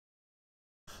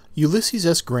Ulysses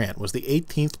S. Grant was the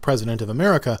 18th President of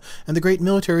America and the great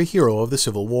military hero of the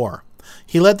Civil War.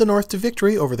 He led the North to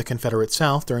victory over the Confederate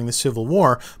South during the Civil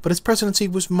War, but his presidency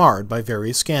was marred by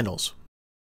various scandals.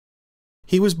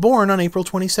 He was born on April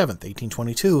 27,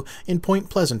 1822, in Point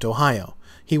Pleasant, Ohio.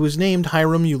 He was named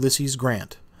Hiram Ulysses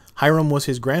Grant. Hiram was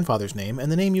his grandfather's name,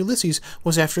 and the name Ulysses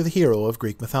was after the hero of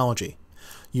Greek mythology.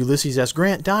 Ulysses S.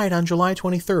 Grant died on July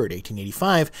 23,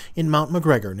 1885, in Mount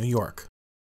McGregor, New York.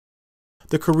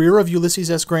 The career of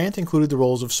Ulysses S. Grant included the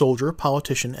roles of soldier,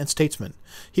 politician, and statesman.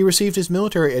 He received his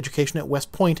military education at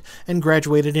West Point and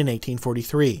graduated in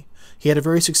 1843. He had a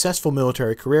very successful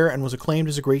military career and was acclaimed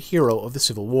as a great hero of the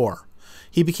Civil War.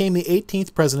 He became the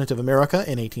 18th President of America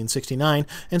in 1869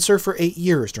 and served for 8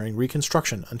 years during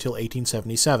Reconstruction until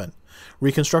 1877.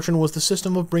 Reconstruction was the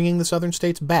system of bringing the southern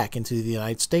states back into the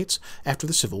United States after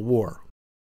the Civil War.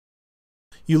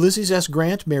 Ulysses S.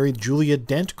 Grant married Julia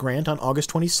Dent Grant on August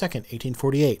 22,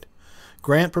 1848.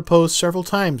 Grant proposed several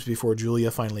times before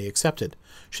Julia finally accepted.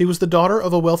 She was the daughter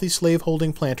of a wealthy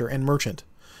slave-holding planter and merchant.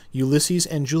 Ulysses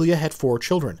and Julia had 4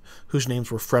 children, whose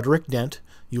names were Frederick Dent,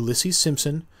 Ulysses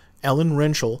Simpson, Ellen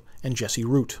Renshall, and Jesse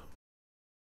Root.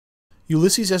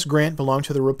 Ulysses S. Grant belonged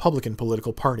to the Republican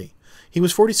political party. He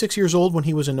was 46 years old when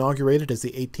he was inaugurated as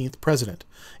the 18th president.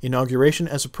 Inauguration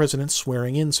as a president's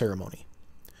swearing-in ceremony.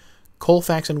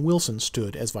 Colfax and Wilson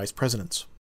stood as vice presidents.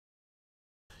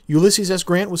 Ulysses S.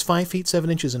 Grant was 5 feet 7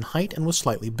 inches in height and was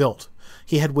slightly built.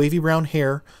 He had wavy brown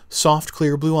hair, soft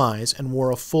clear blue eyes, and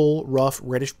wore a full, rough,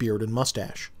 reddish beard and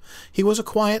mustache. He was a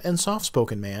quiet and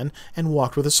soft-spoken man and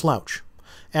walked with a slouch.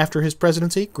 After his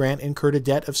presidency, Grant incurred a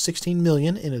debt of $16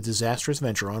 million in a disastrous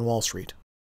venture on Wall Street.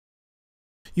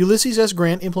 Ulysses S.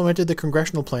 Grant implemented the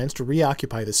congressional plans to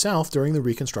reoccupy the South during the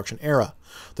Reconstruction era.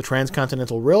 The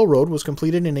Transcontinental Railroad was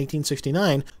completed in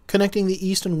 1869, connecting the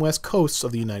east and west coasts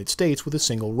of the United States with a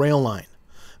single rail line.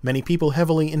 Many people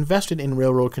heavily invested in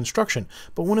railroad construction,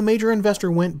 but when a major investor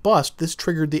went bust, this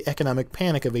triggered the economic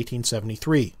panic of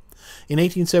 1873. In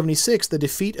 1876, the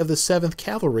defeat of the 7th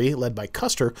Cavalry, led by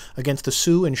Custer, against the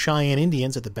Sioux and Cheyenne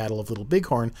Indians at the Battle of Little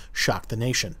Bighorn, shocked the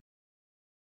nation.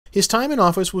 His time in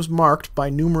office was marked by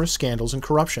numerous scandals and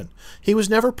corruption. He was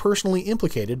never personally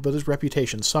implicated, but his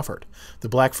reputation suffered. The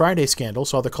Black Friday scandal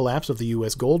saw the collapse of the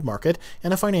U.S. gold market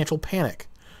and a financial panic.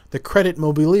 The Credit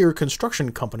Mobilier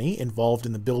Construction Company, involved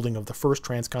in the building of the first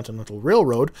transcontinental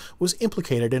railroad, was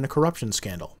implicated in a corruption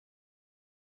scandal.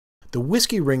 The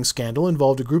Whiskey Ring scandal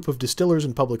involved a group of distillers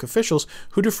and public officials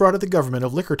who defrauded the government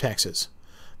of liquor taxes.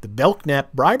 The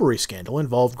Belknap bribery scandal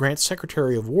involved Grant's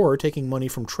Secretary of War taking money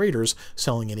from traders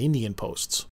selling at Indian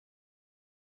posts.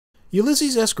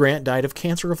 Ulysses S. Grant died of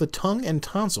cancer of the tongue and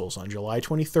tonsils on July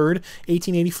 23,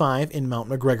 1885, in Mount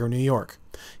McGregor, New York.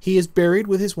 He is buried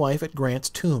with his wife at Grant's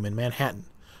tomb in Manhattan.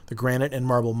 The granite and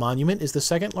marble monument is the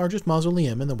second largest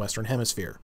mausoleum in the Western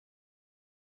Hemisphere.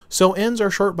 So ends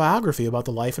our short biography about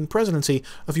the life and presidency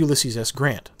of Ulysses S.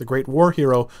 Grant, the great war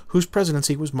hero whose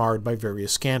presidency was marred by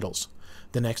various scandals.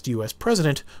 The next U.S.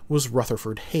 president was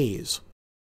Rutherford Hayes.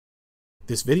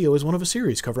 This video is one of a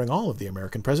series covering all of the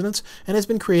American presidents and has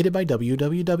been created by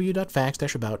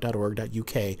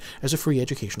www.facts-about.org.uk as a free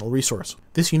educational resource.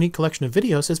 This unique collection of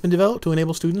videos has been developed to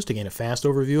enable students to gain a fast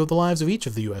overview of the lives of each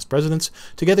of the U.S. presidents,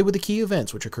 together with the key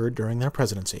events which occurred during their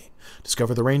presidency.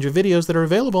 Discover the range of videos that are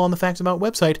available on the Facts About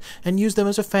website and use them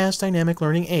as a fast, dynamic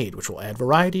learning aid, which will add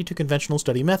variety to conventional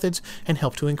study methods and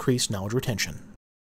help to increase knowledge retention.